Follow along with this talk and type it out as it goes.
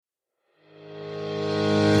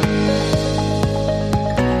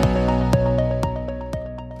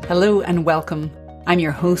Hello and welcome. I'm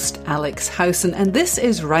your host, Alex Howson, and this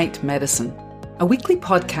is Right Medicine, a weekly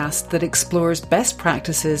podcast that explores best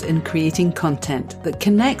practices in creating content that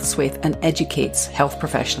connects with and educates health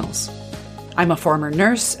professionals. I'm a former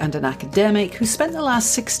nurse and an academic who spent the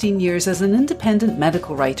last 16 years as an independent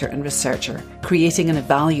medical writer and researcher, creating and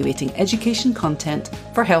evaluating education content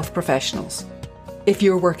for health professionals. If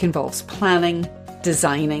your work involves planning,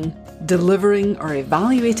 designing, delivering, or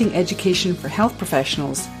evaluating education for health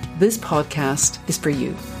professionals, this podcast is for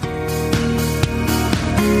you.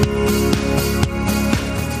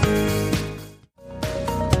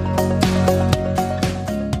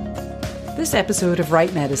 This episode of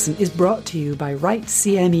Right Medicine is brought to you by Right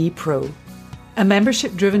CME Pro, a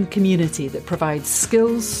membership-driven community that provides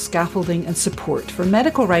skills, scaffolding, and support for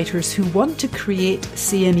medical writers who want to create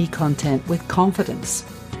CME content with confidence.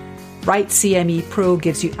 Right CME Pro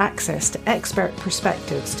gives you access to expert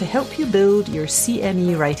perspectives to help you build your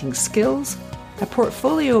CME writing skills, a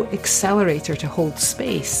portfolio accelerator to hold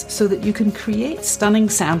space so that you can create stunning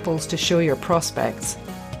samples to show your prospects,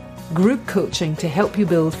 group coaching to help you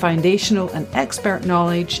build foundational and expert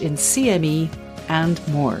knowledge in CME, and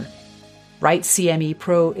more. Right CME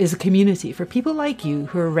Pro is a community for people like you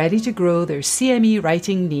who are ready to grow their CME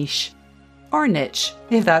writing niche, or niche,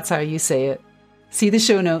 if that's how you say it. See the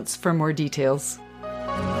show notes for more details.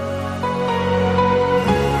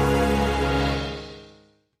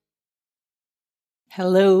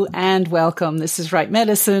 Hello and welcome. This is Right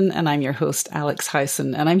Medicine, and I'm your host, Alex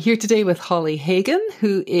Howson. And I'm here today with Holly Hagan,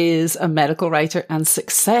 who is a medical writer and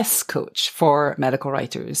success coach for medical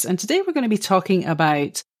writers. And today we're going to be talking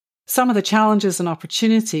about some of the challenges and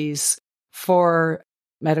opportunities for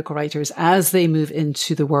medical writers as they move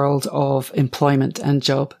into the world of employment and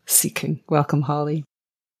job seeking. Welcome, Holly.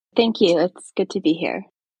 Thank you. It's good to be here.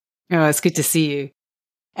 Oh, it's good to see you.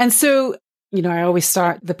 And so, I always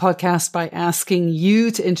start the podcast by asking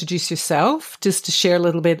you to introduce yourself, just to share a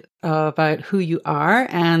little bit about who you are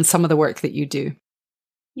and some of the work that you do.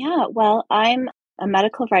 Yeah, well, I'm a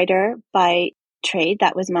medical writer by trade.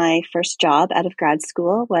 That was my first job out of grad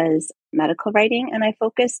school, was medical writing, and I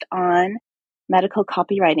focused on medical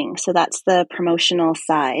copywriting. So that's the promotional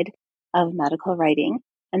side of medical writing.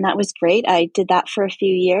 And that was great. I did that for a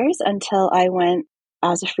few years until I went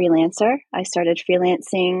as a freelancer. I started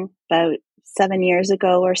freelancing about 7 years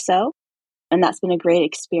ago or so, and that's been a great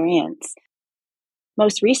experience.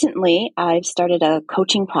 Most recently, I've started a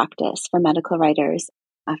coaching practice for medical writers.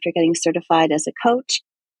 After getting certified as a coach,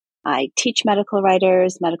 I teach medical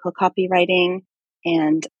writers, medical copywriting,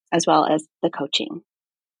 and as well as the coaching.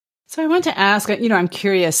 So I want to ask, I'm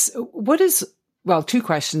curious, two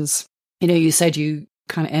questions. You said you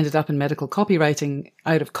kind of ended up in medical copywriting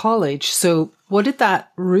out of college. So what did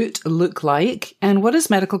that route look like? And what does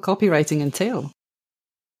medical copywriting entail?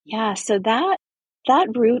 Yeah, so that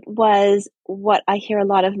route was what I hear a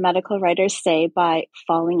lot of medical writers say by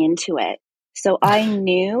falling into it. So I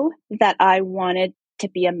knew that I wanted to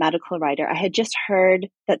be a medical writer. I had just heard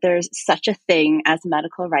that there's such a thing as a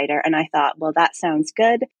medical writer. And I thought, well, that sounds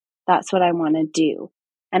good. That's what I want to do.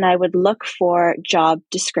 And I would look for job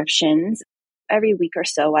descriptions. Every week or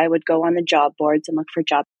so, I would go on the job boards and look for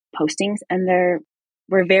job postings. And there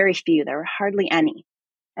were very few. There were hardly any.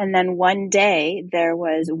 And then one day there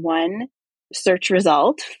was one search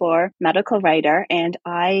result for medical writer. And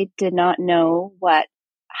I did not know what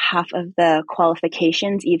half of the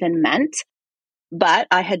qualifications even meant. But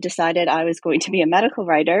I had decided I was going to be a medical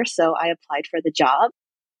writer. So I applied for the job.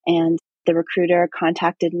 And the recruiter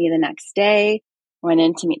contacted me the next day, went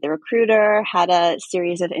in to meet the recruiter, had a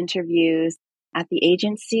series of interviews at the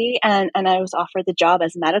agency, and I was offered the job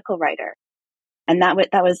as medical writer. And that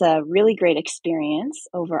was a really great experience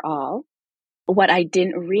overall. What I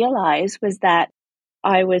didn't realize was that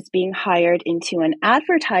I was being hired into an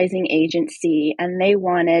advertising agency, and they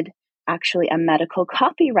wanted actually a medical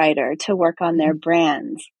copywriter to work on their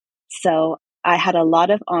brands. So I had a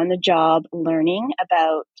lot of on-the-job learning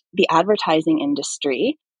about the advertising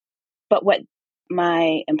industry. But what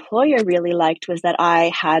my employer really liked was that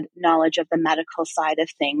I had knowledge of the medical side of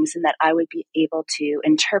things and that I would be able to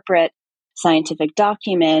interpret scientific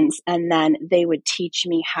documents, and then they would teach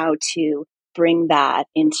me how to bring that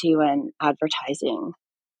into an advertising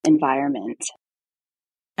environment.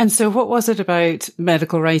 And so what was it about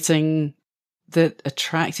medical writing that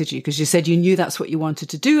attracted you? Because you said you knew that's what you wanted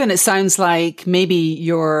to do. And it sounds like maybe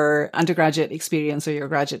your undergraduate experience or your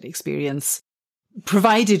graduate experience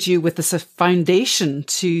provided you with this foundation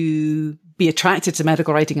to be attracted to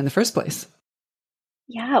medical writing in the first place.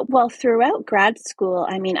 Yeah, well, throughout grad school,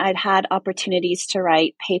 I'd had opportunities to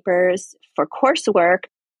write papers for coursework,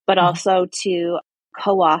 but also to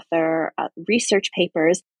co-author research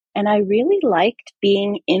papers. And I really liked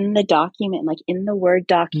being in the document, like in the Word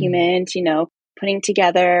document, putting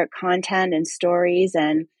together content and stories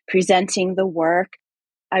and presenting the work.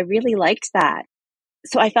 I really liked that.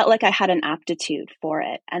 So I felt like I had an aptitude for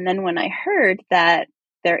it. And then when I heard that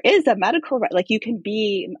there is a like you can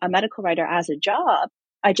be a medical writer as a job,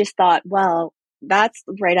 I just thought, well, that's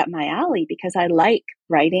right up my alley because I like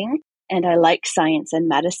writing and I like science and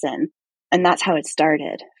medicine. And that's how it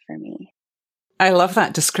started for me. I love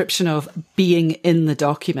that description of being in the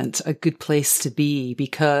document, a good place to be,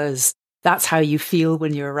 because that's how you feel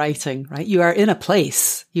when you're writing, right? You are in a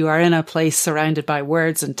place. You are in a place surrounded by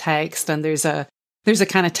words and text, and there's a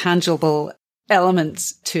kind of tangible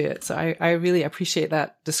element to it. So I really appreciate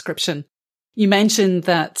that description. You mentioned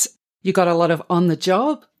that you got a lot of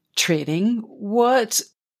on-the-job training. What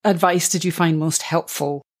advice did you find most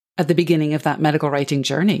helpful at the beginning of that medical writing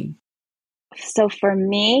journey? So for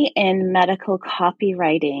me in medical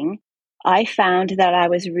copywriting, I found that I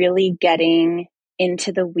was really getting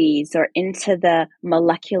into the weeds or into the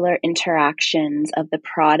molecular interactions of the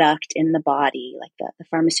product in the body, like the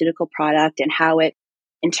pharmaceutical product and how it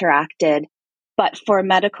interacted. But for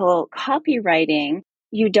medical copywriting,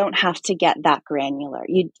 you don't have to get that granular.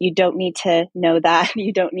 You don't need to know that.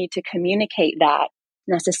 You don't need to communicate that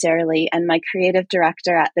necessarily. And my creative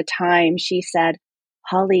director at the time, she said,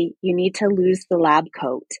 Holly, you need to lose the lab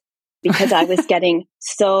coat, because I was getting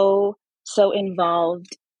so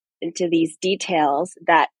involved into these details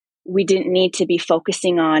that we didn't need to be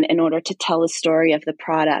focusing on in order to tell the story of the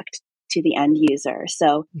product to the end user.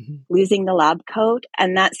 So losing the lab coat.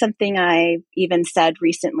 And that's something I even said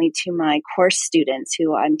recently to my course students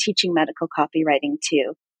who I'm teaching medical copywriting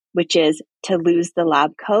to, which is to lose the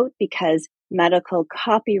lab coat, because medical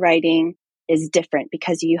copywriting is different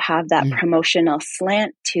because you have that promotional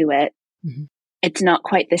slant to it. It's not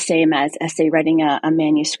quite the same as say, writing a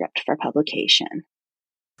manuscript for publication.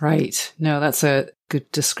 Right. No, that's a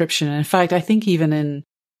good description. In fact, I think even in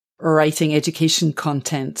writing education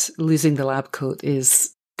content, losing the lab coat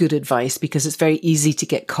is good advice, because it's very easy to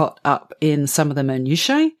get caught up in some of the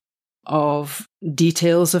minutiae of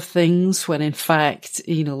details of things, when in fact,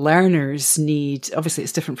 learners need, obviously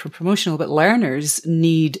it's different from promotional, but learners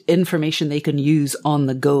need information they can use on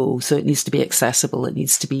the go. So it needs to be accessible. It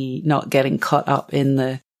needs to be not getting caught up in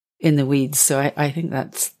the weeds. So I think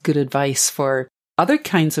that's good advice for other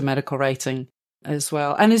kinds of medical writing as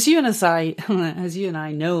well. And as you and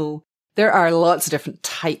I know, there are lots of different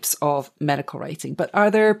types of medical writing, but are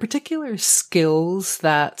there particular skills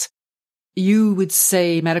that you would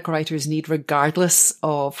say medical writers need regardless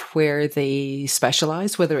of where they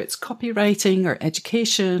specialize, whether it's copywriting or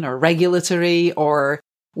education or regulatory or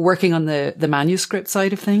working on the manuscript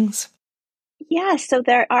side of things? Yeah, so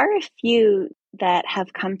there are a few that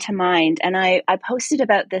have come to mind. And I posted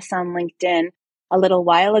about this on LinkedIn a little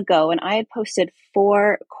while ago, and I had posted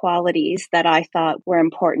 4 qualities that I thought were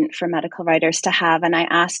important for medical writers to have. And I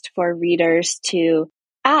asked for readers to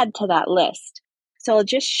add to that list. So I'll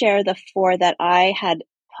just share the 4 that I had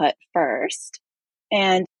put first.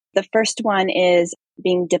 And the first one is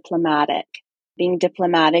being diplomatic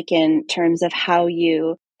in terms of how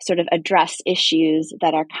you sort of address issues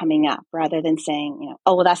that are coming up, rather than saying,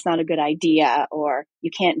 oh, well, that's not a good idea, or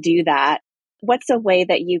you can't do that. What's a way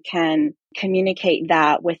that you can communicate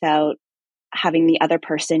that without having the other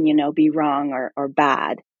person, be wrong or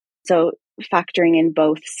bad? So factoring in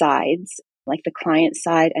both sides, like the client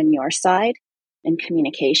side and your side, in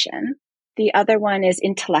communication. The other one is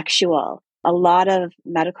intellectual. A lot of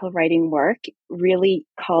medical writing work really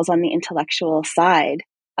calls on the intellectual side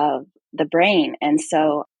of the brain. And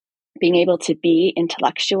so being able to be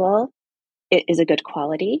intellectual is a good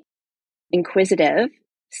quality. Inquisitive.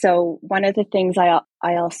 So one of the things I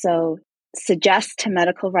also suggest to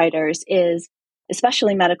medical writers is,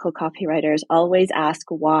 especially medical copywriters, always ask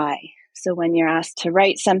why. So when you're asked to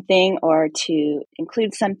write something or to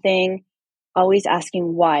include something, always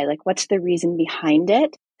asking why, like what's the reason behind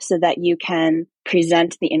it, so that you can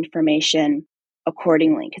present the information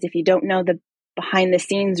accordingly. Because if you don't know the behind the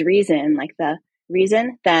scenes reason,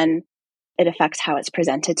 then it affects how it's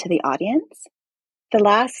presented to the audience. The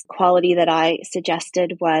last quality that I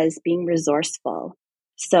suggested was being resourceful.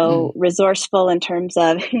 So resourceful in terms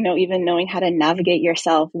of, even knowing how to navigate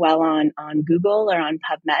yourself well on Google or on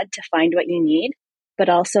PubMed to find what you need, but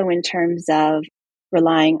also in terms of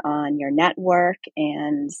relying on your network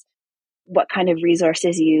and what kind of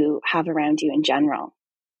resources you have around you in general.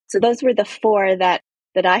 So those were the 4 that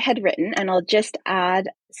I had written, and I'll just add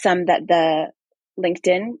some that the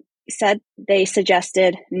LinkedIn said they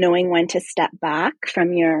suggested knowing when to step back from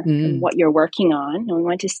from what you're working on, knowing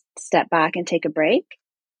when to step back and take a break,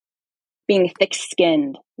 being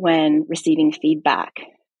thick-skinned when receiving feedback,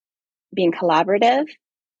 being collaborative,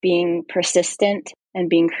 being persistent, and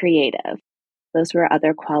being creative. Those were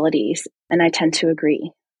other qualities, and I tend to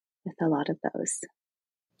agree with a lot of those.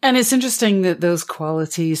 And it's interesting that those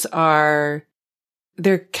qualities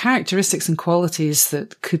they're characteristics and qualities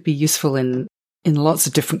that could be useful in lots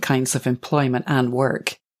of different kinds of employment and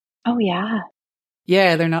work. Oh, yeah.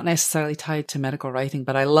 Yeah, they're not necessarily tied to medical writing,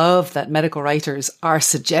 but I love that medical writers are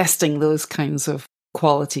suggesting those kinds of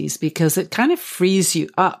qualities because it kind of frees you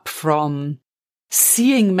up from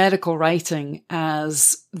seeing medical writing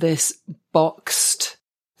as this boxed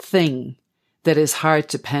thing that is hard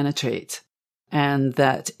to penetrate and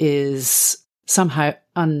that is somehow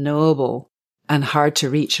unknowable and hard to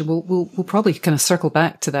reach. We'll probably kind of circle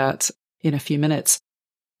back to that in a few minutes.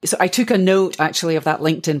 So I took a note actually of that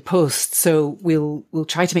LinkedIn post. So we'll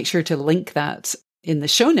try to make sure to link that in the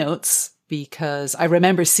show notes because I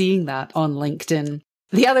remember seeing that on LinkedIn.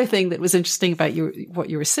 The other thing that was interesting about what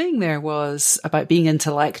you were saying there was about being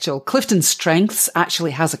intellectual. Clifton Strengths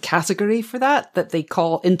actually has a category for that they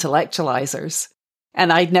call intellectualizers.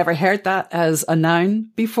 And I'd never heard that as a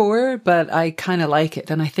noun before, but I kind of like it.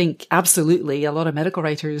 And I think absolutely a lot of medical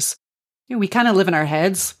writers, we kind of live in our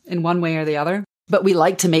heads in one way or the other, but we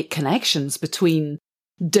like to make connections between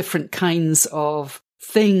different kinds of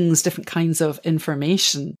things, different kinds of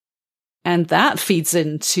information. And that feeds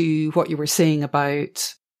into what you were saying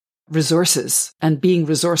about resources and being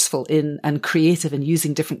resourceful and creative and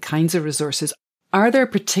using different kinds of resources. Are there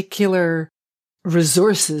particular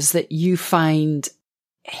resources that you find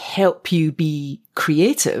help you be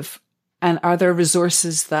creative? And are there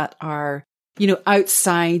resources that are,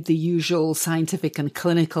 outside the usual scientific and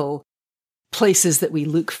clinical places that we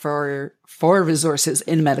look for resources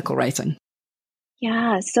in medical writing?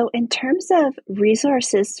 Yeah. So in terms of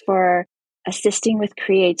resources for assisting with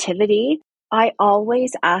creativity, I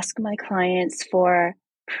always ask my clients for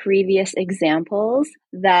previous examples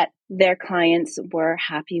that their clients were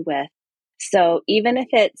happy with. So even if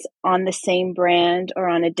it's on the same brand or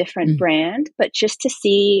on a different brand, but just to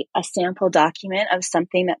see a sample document of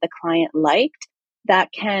something that the client liked, that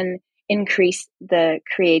can increase the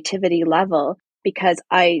creativity level because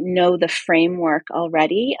I know the framework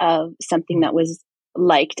already of something that was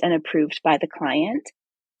liked and approved by the client.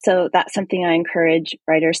 So that's something I encourage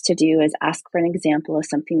writers to do is ask for an example of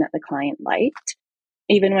something that the client liked.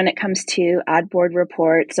 Even when it comes to ad board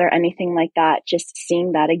reports or anything like that, just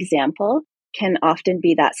seeing that example can often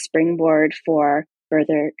be that springboard for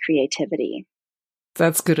further creativity.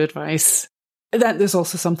 That's good advice. There's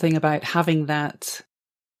also something about having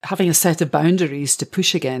a set of boundaries to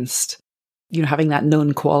push against, having that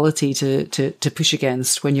known quality to push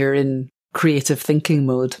against when you're in creative thinking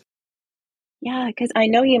mode. Yeah, because I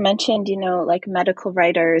know you mentioned, like medical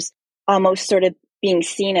writers almost sort of being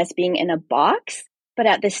seen as being in a box. But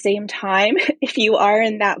at the same time, if you are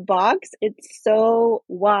in that box, it's so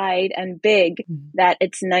wide and big that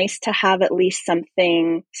it's nice to have at least some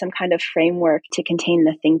kind of framework to contain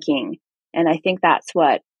the thinking. And I think that's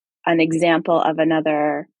what an example of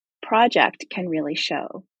another project can really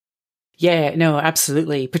show. Yeah, no,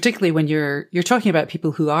 absolutely. Particularly when you're talking about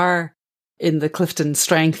people who are in the Clifton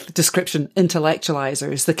Strength description,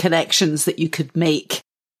 intellectualizers, the connections that you could make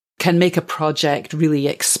can make a project really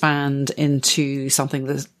expand into something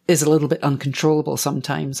that is a little bit uncontrollable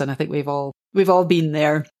sometimes. And I think we've all been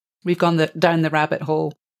there. We've gone down the rabbit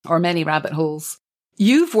hole or many rabbit holes.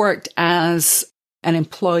 You've worked as an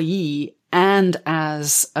employee and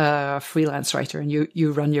as a freelance writer, and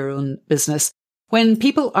you run your own business. When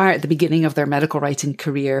people are at the beginning of their medical writing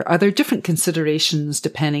career, are there different considerations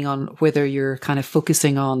depending on whether you're kind of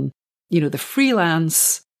focusing on, the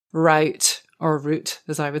freelance route,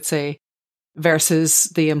 as I would say, versus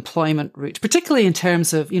the employment route, particularly in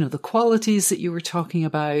terms of, the qualities that you were talking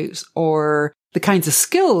about or the kinds of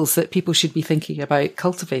skills that people should be thinking about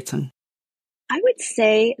cultivating? I would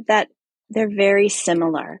say that they're very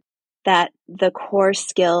similar, that the core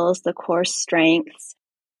skills, the core strengths,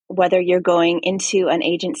 whether you're going into an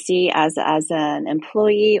agency as an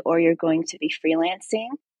employee or you're going to be freelancing,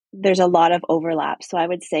 there's a lot of overlap. So I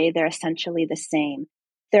would say they're essentially the same.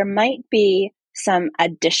 There might be some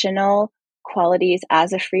additional qualities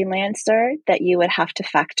as a freelancer that you would have to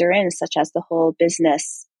factor in, such as the whole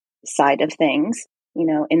business side of things,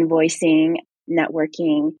 invoicing,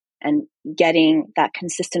 networking, and getting that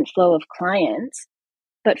consistent flow of clients.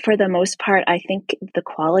 But for the most part, I think the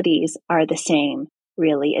qualities are the same,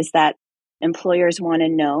 really, is that employers want to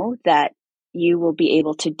know that you will be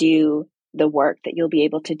able to do the work, that you'll be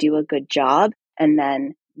able to do a good job, and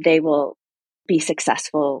then they will be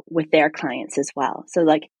successful with their clients as well. So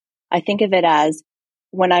like, I think of it as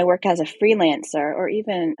when I work as a freelancer or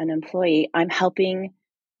even an employee, I'm helping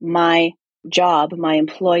my job, my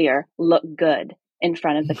employer, look good in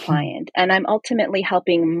front of the client. And I'm ultimately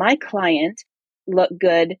helping my client look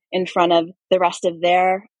good in front of the rest of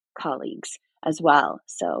their colleagues as well.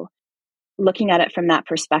 So looking at it from that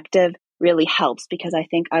perspective really helps, because I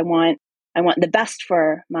think I want the best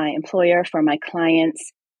for my employer, for my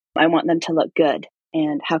clients. I want them to look good.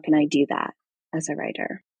 And how can I do that as a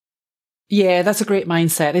writer? Yeah, that's a great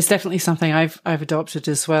mindset. It's definitely something I've adopted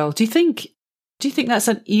as well. Do you think that's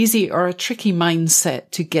an easy or a tricky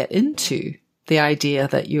mindset to get into, the idea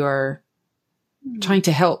that you're trying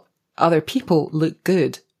to help other people look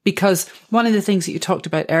good? Because one of the things that you talked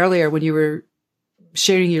about earlier when you were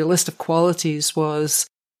sharing your list of qualities was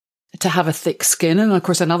to have a thick skin. And of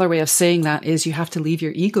course, another way of saying that is you have to leave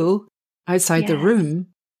your ego outside the room.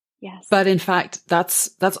 Yes. But in fact,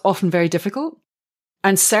 that's often very difficult.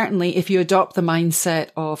 And certainly if you adopt the mindset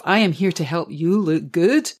of, I am here to help you look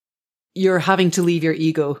good, you're having to leave your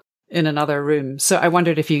ego in another room. So I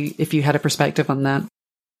wondered if you had a perspective on that.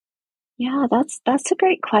 Yeah, that's a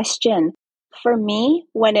great question. For me,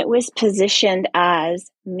 when it was positioned as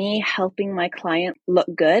me helping my client look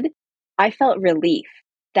good, I felt relief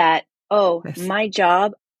that, Yes. my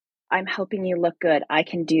job, I'm helping you look good. I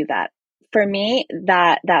can do that. For me,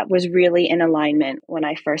 that was really in alignment when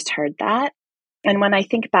I first heard that. And when I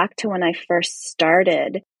think back to when I first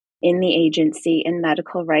started in the agency in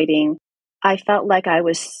medical writing, I felt like I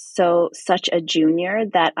was such a junior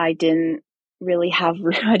that I didn't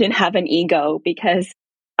have an ego, because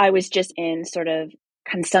I was just in sort of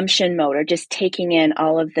consumption mode, or just taking in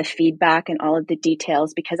all of the feedback and all of the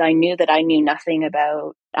details, because I knew that I knew nothing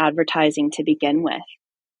about advertising to begin with.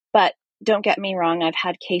 But don't get me wrong, I've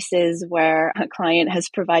had cases where a client has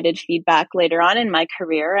provided feedback later on in my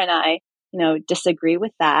career and I, disagree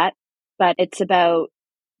with that. But it's about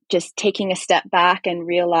just taking a step back and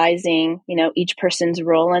realizing, each person's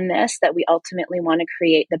role in this, that we ultimately want to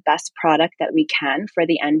create the best product that we can for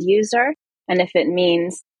the end user. And if it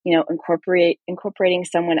means, incorporating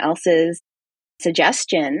someone else's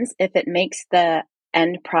suggestions, if it makes the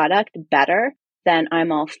end product better, then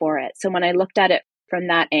I'm all for it. So when I looked at it from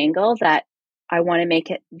that angle, that I want to make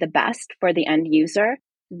it the best for the end user,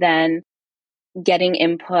 then getting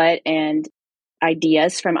input and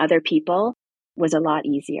ideas from other people was a lot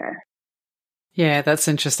easier. Yeah, that's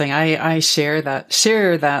interesting. I share that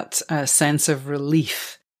sense of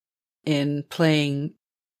relief in playing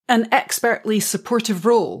an expertly supportive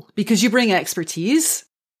role, because you bring expertise.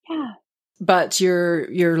 Yeah. But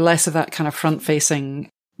you're less of that kind of front-facing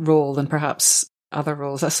role than perhaps other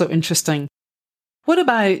roles. That's so interesting. What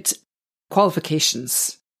about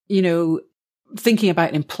qualifications? Thinking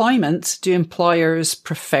about employment, do employers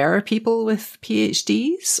prefer people with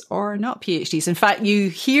PhDs or not PhDs? In fact, you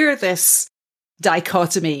hear this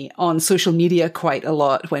dichotomy on social media quite a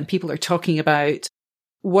lot when people are talking about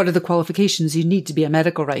what are the qualifications you need to be a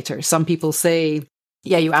medical writer. Some people say,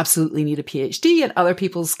 yeah, you absolutely need a PhD, and other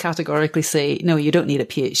people categorically say, no, you don't need a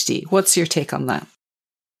PhD. What's your take on that?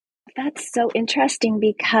 That's so interesting,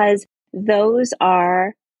 because those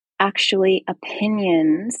are actually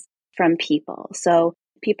opinions from people. So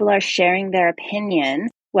people are sharing their opinion,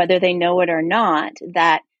 whether they know it or not,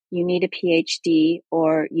 that you need a PhD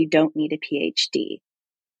or you don't need a PhD.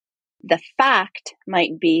 The fact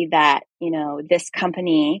might be that, this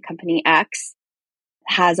company X,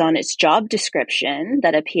 has on its job description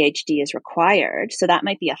that a PhD is required. So that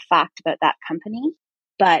might be a fact about that company.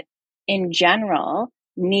 But in general,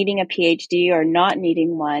 needing a PhD or not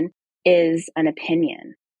needing one is an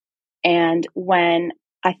opinion. And when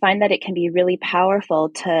I find that it can be really powerful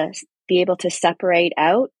to be able to separate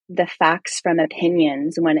out the facts from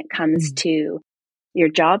opinions when it comes to your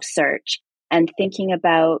job search, and thinking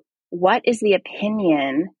about what is the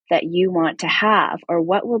opinion that you want to have, or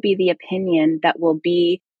what will be the opinion that will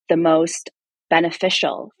be the most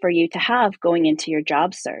beneficial for you to have going into your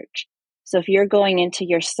job search. So if you're going into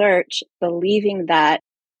your search believing that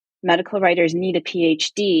medical writers need a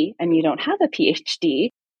PhD and you don't have a PhD,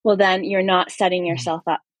 well, then you're not setting yourself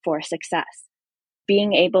up for success.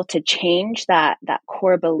 Being able to change that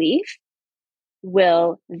core belief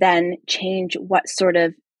will then change what sort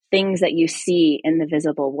of things that you see in the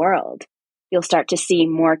visible world. You'll start to see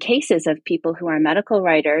more cases of people who are medical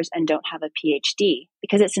writers and don't have a PhD,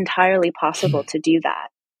 because it's entirely possible to do that.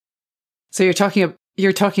 So you're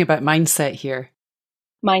talking about mindset here.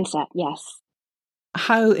 Mindset, yes.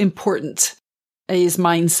 How important is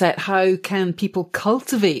mindset. How can people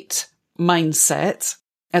cultivate mindset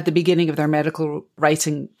at the beginning of their medical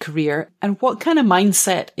writing career? And what kind of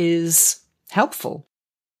mindset is helpful?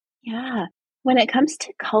 Yeah. When it comes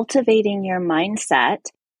to cultivating your mindset,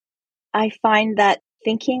 I find that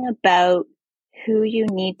thinking about who you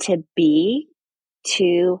need to be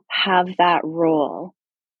to have that role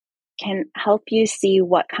can help you see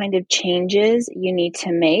what kind of changes you need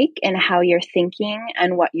to make and how you're thinking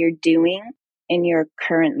and what you're doing in your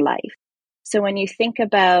current life. So when you think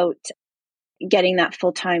about getting that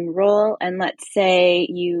full-time role, and let's say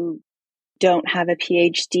you don't have a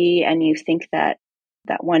PhD and you think that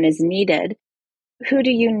one is needed, who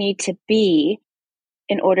do you need to be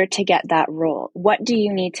in order to get that role? What do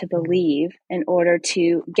you need to believe in order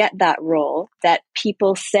to get that role that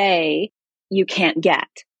people say you can't get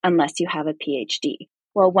unless you have a PhD?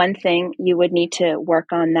 Well, one thing you would need to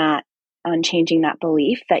work on that, on changing that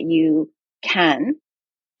belief that you can,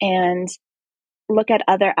 and look at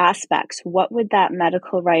other aspects. What would that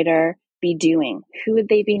medical writer be doing? Who would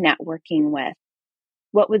they be networking with?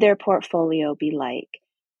 What would their portfolio be like?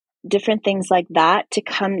 Different things like that to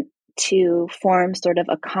come to form sort of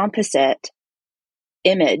a composite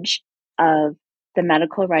image of the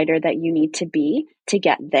medical writer that you need to be to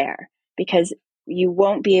get there. Because you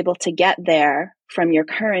won't be able to get there from your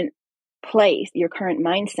current place, your current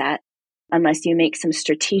mindset, unless you make some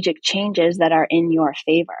strategic changes that are in your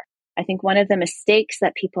favor. I think one of the mistakes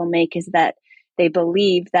that people make is that they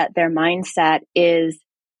believe that their mindset is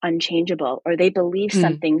unchangeable, or they believe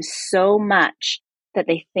something so much that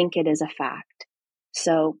they think it is a fact.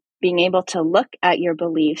 So being able to look at your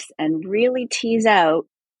beliefs and really tease out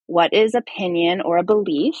what is opinion or a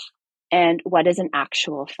belief and what is an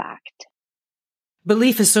actual fact.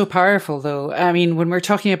 Belief is so powerful, though. I mean, when we're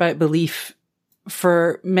talking about belief,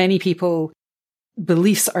 for many people,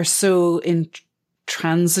 beliefs are so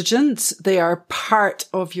intransigent. They are part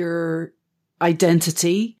of your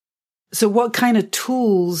identity. So what kind of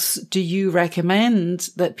tools do you recommend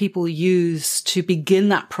that people use to begin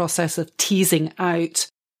that process of teasing out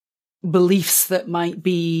beliefs that might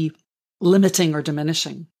be limiting or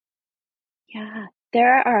diminishing? Yeah,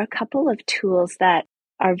 there are a couple of tools that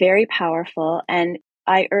are very powerful, and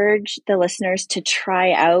I urge the listeners to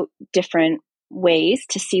try out different ways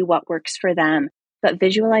to see what works for them. But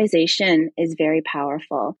visualization is very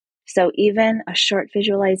powerful. So even a short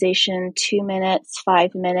visualization, 2 minutes,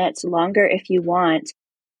 5 minutes, longer if you want,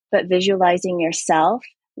 but visualizing yourself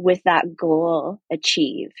with that goal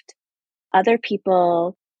achieved. Other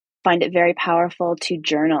people find it very powerful to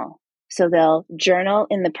journal. So they'll journal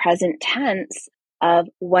in the present tense of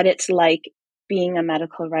what it's like being a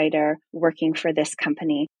medical writer working for this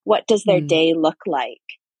company. What does their day look like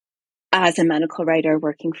as a medical writer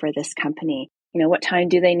working for this company? You know, what time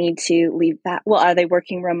do they need to leave that? Well, are they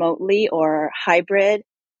working remotely or hybrid?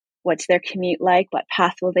 What's their commute like? What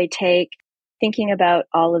path will they take? Thinking about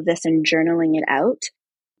all of this and journaling it out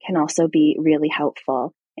can also be really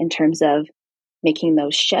helpful in terms of making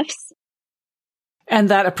those shifts. And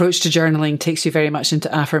that approach to journaling takes you very much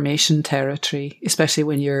into affirmation territory, especially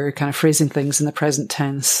when you're kind of phrasing things in the present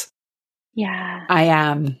tense. Yeah. I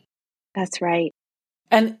am. That's right.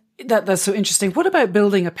 And that's so interesting. What about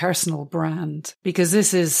building a personal brand? Because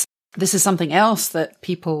this is something else that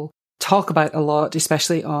people talk about a lot,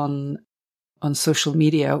 especially on social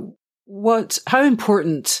media. How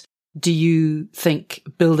important do you think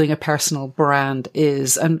building a personal brand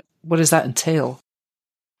is, and what does that entail?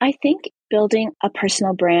 I think building a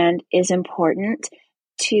personal brand is important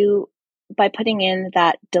by putting in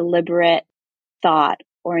that deliberate thought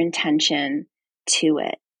or intention to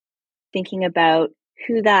it. Thinking about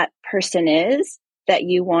who that person is that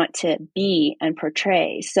you want to be and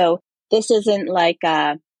portray. So this isn't like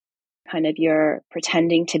a kind of you're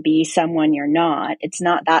pretending to be someone you're not. It's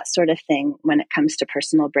not that sort of thing when it comes to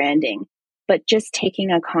personal branding, but just taking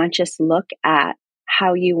a conscious look at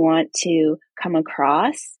how you want to come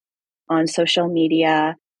across on social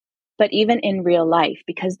media, but even in real life,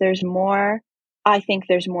 because I think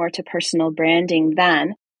there's more to personal branding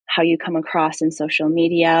than how you come across in social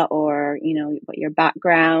media, or, you know, what your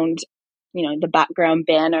background, you know, the background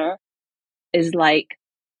banner is like.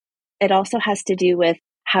 It also has to do with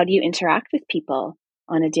how do you interact with people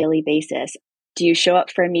on a daily basis? Do you show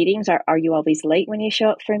up for meetings? Are you always late when you show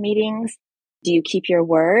up for meetings? Do you keep your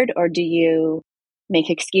word, or do you make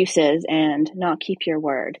excuses and not keep your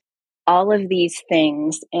word? All of these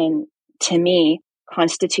things, and to me,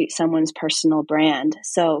 constitute someone's personal brand.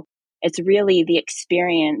 So it's really the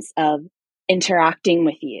experience of interacting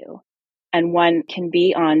with you. And one can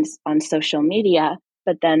be on social media,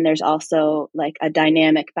 but then there's also like a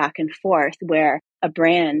dynamic back and forth where a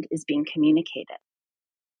brand is being communicated.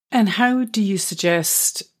 And how do you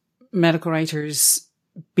suggest medical writers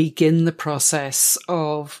begin the process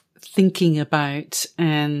of thinking about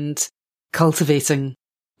and cultivating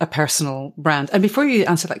a personal brand? And before you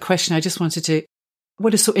answer that question, I just wanted to,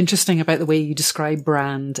 what is so interesting about the way you describe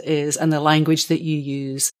brand is, and the language that you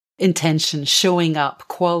use, intention, showing up,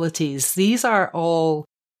 qualities, these are all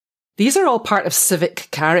part of civic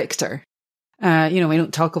character. We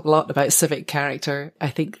don't talk a lot about civic character, I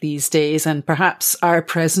think, these days, and perhaps our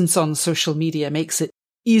presence on social media makes it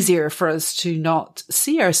easier for us to not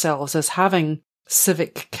see ourselves as having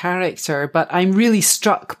civic character. But I'm really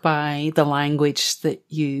struck by the language that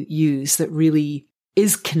you use that really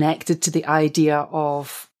is connected to the idea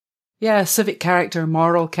of, civic character,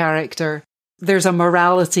 moral character. There's a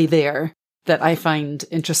morality there that I find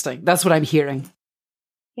interesting. That's what I'm hearing.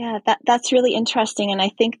 Yeah, that's really interesting. And I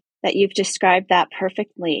think that you've described that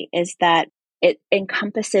perfectly, is that it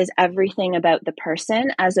encompasses everything about the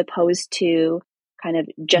person as opposed to kind of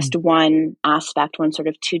just one aspect, one sort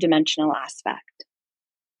of two-dimensional aspect.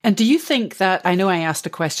 And do you think that, I know I asked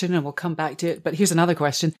a question and we'll come back to it, but here's another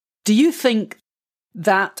question. Do you think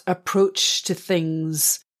that approach to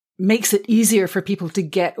things makes it easier for people to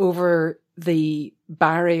get over the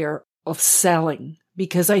barrier of selling?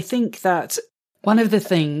 Because I think that one of the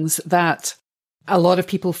things that a lot of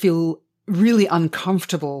people feel really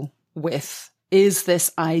uncomfortable with is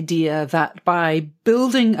this idea that by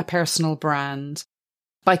building a personal brand,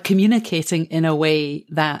 by communicating in a way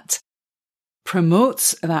that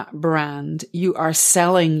promotes that brand, you are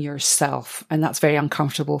selling yourself. And that's very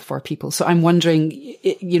uncomfortable for people. So I'm wondering,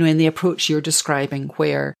 in the approach you're describing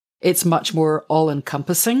where it's much more all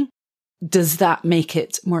encompassing, does that make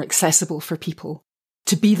it more accessible for people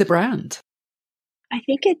to be the brand? I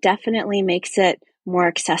think it definitely makes it more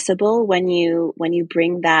accessible when you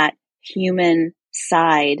bring that human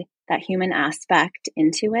side, that human aspect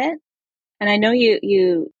into it. And I know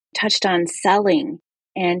you touched on selling,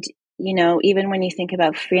 and even when you think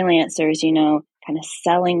about freelancers, kind of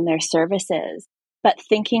selling their services, but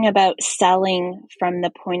thinking about selling from the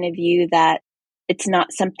point of view that it's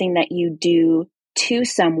not something that you do to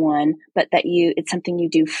someone, but that it's something you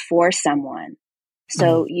do for someone.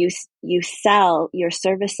 So you sell your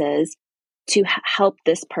services to help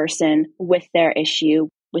this person with their issue,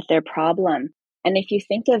 with their problem. And if you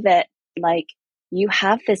think of it like you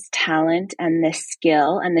have this talent and this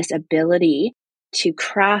skill and this ability to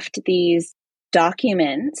craft these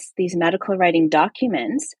documents, these medical writing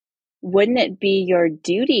documents, wouldn't it be your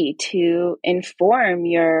duty to inform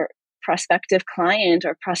your prospective client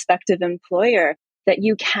or prospective employer that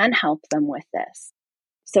you can help them with this?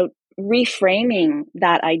 So reframing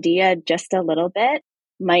that idea just a little bit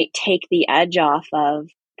might take the edge off of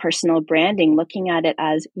personal branding, looking at it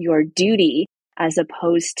as your duty as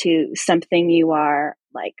opposed to something you are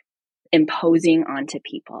like imposing onto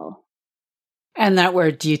people. And that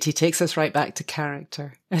word duty takes us right back to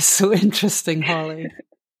character. It's so interesting, Holly,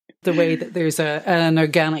 the way that there's an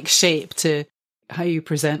organic shape to how you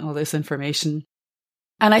present all this information.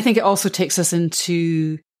 And I think it also takes us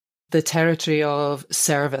into the territory of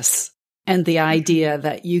service and the idea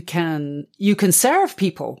that you can serve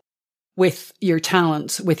people with your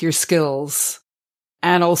talent, with your skills,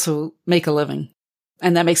 and also make a living.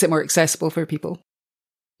 And that makes it more accessible for people.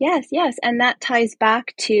 Yes. And that ties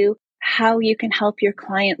back to how you can help your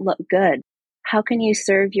client look good. How can you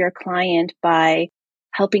serve your client by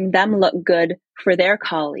helping them look good for their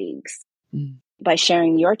colleagues by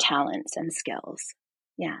sharing your talents and skills?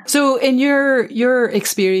 Yeah. So in your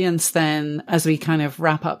experience then, as we kind of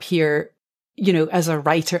wrap up here, as a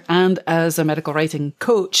writer and as a medical writing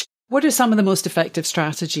coach, what are some of the most effective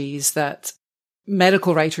strategies that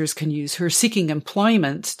medical writers can use who are seeking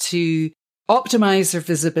employment to optimize their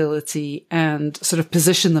visibility and sort of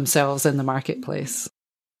position themselves in the marketplace?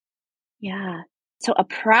 Yeah. So a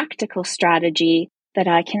practical strategy that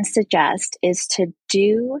I can suggest is to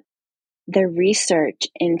do the research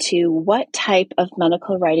into what type of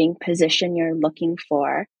medical writing position you're looking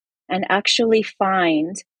for, and actually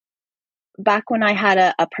find, back when I had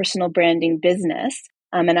a personal branding business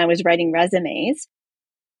and I was writing resumes,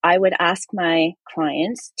 I would ask my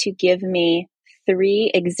clients to give me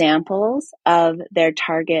 3 examples of their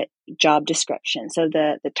target job description. So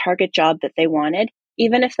the target job that they wanted,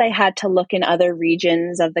 even if they had to look in other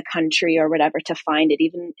regions of the country or whatever to find it,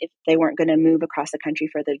 even if they weren't going to move across the country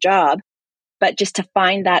for the job, but just to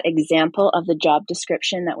find that example of the job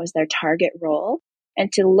description that was their target role,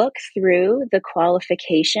 and to look through the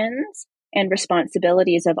qualifications and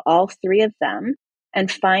responsibilities of all 3 of them and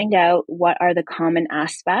find out what are the common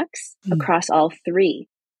aspects across all three,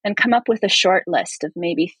 and come up with a short list of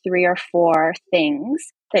maybe 3 or 4 things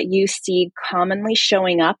that you see commonly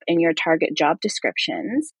showing up in your target job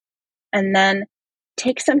descriptions. And then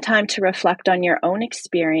take some time to reflect on your own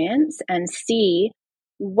experience and see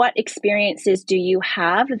what experiences do you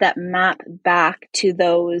have that map back to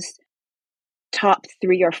those top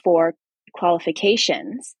 3 or 4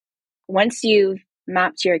 qualifications. Once you've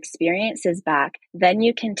mapped your experiences back, then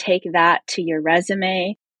you can take that to your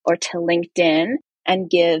resume or to LinkedIn and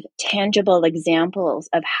give tangible examples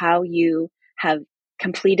of how you have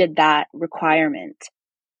completed that requirement.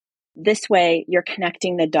 This way, you're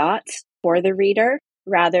connecting the dots for the reader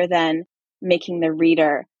rather than making the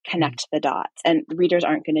reader connect the dots. And readers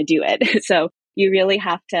aren't going to do it. So you really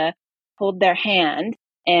have to hold their hand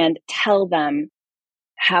and tell them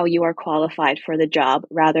how you are qualified for the job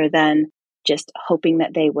rather than just hoping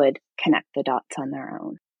that they would connect the dots on their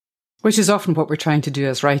own. Which is often what we're trying to do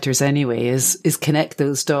as writers anyway, is connect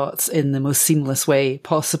those dots in the most seamless way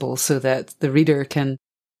possible so that the reader can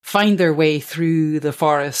find their way through the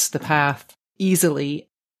forest, the path easily.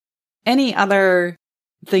 Any other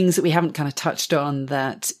things that we haven't kind of touched on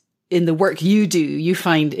that in the work you do, you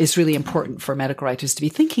find is really important for medical writers to be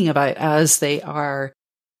thinking about as they are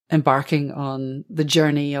embarking on the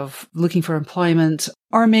journey of looking for employment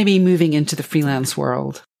or maybe moving into the freelance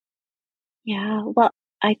world? Yeah, well,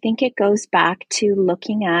 I think it goes back to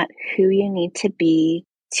looking at who you need to be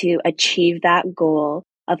to achieve that goal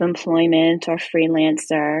of employment or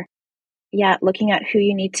freelancer. Yeah, looking at who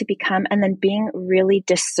you need to become and then being really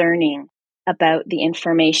discerning about the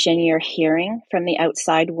information you're hearing from the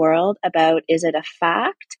outside world about, is it a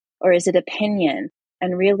fact or is it opinion?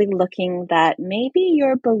 And really looking that maybe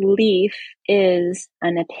your belief is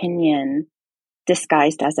an opinion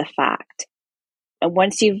disguised as a fact. And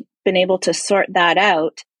once you've been able to sort that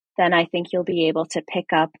out, then I think you'll be able to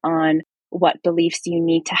pick up on what beliefs you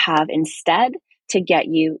need to have instead to get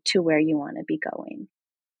you to where you want to be going.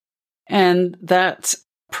 And that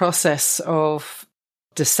process of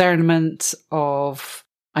discernment, of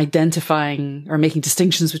identifying or making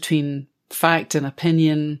distinctions between fact and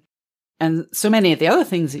opinion, and so many of the other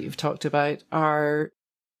things that you've talked about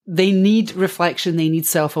they need reflection, they need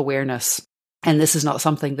self-awareness. And this is not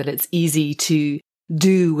something that it's easy to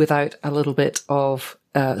do without a little bit of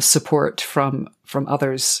support from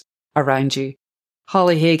others around you.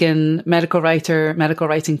 Holly Hagan, medical writer, medical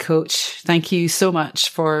writing coach, thank you so much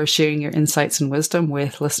for sharing your insights and wisdom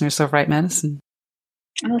with listeners of Right Medicine.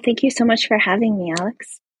 Oh, thank you so much for having me,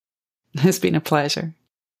 Alex. It's been a pleasure.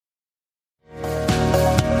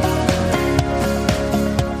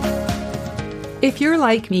 If you're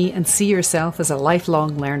like me and see yourself as a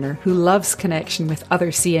lifelong learner who loves connection with other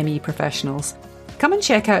CME professionals, come and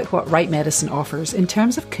check out what Right Medicine offers in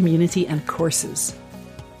terms of community and courses.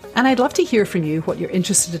 And I'd love to hear from you what you're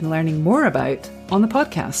interested in learning more about on the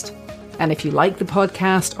podcast. And if you like the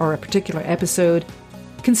podcast or a particular episode,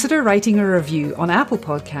 consider writing a review on Apple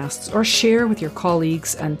Podcasts or share with your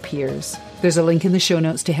colleagues and peers. There's a link in the show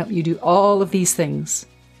notes to help you do all of these things.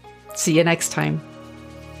 See you next time.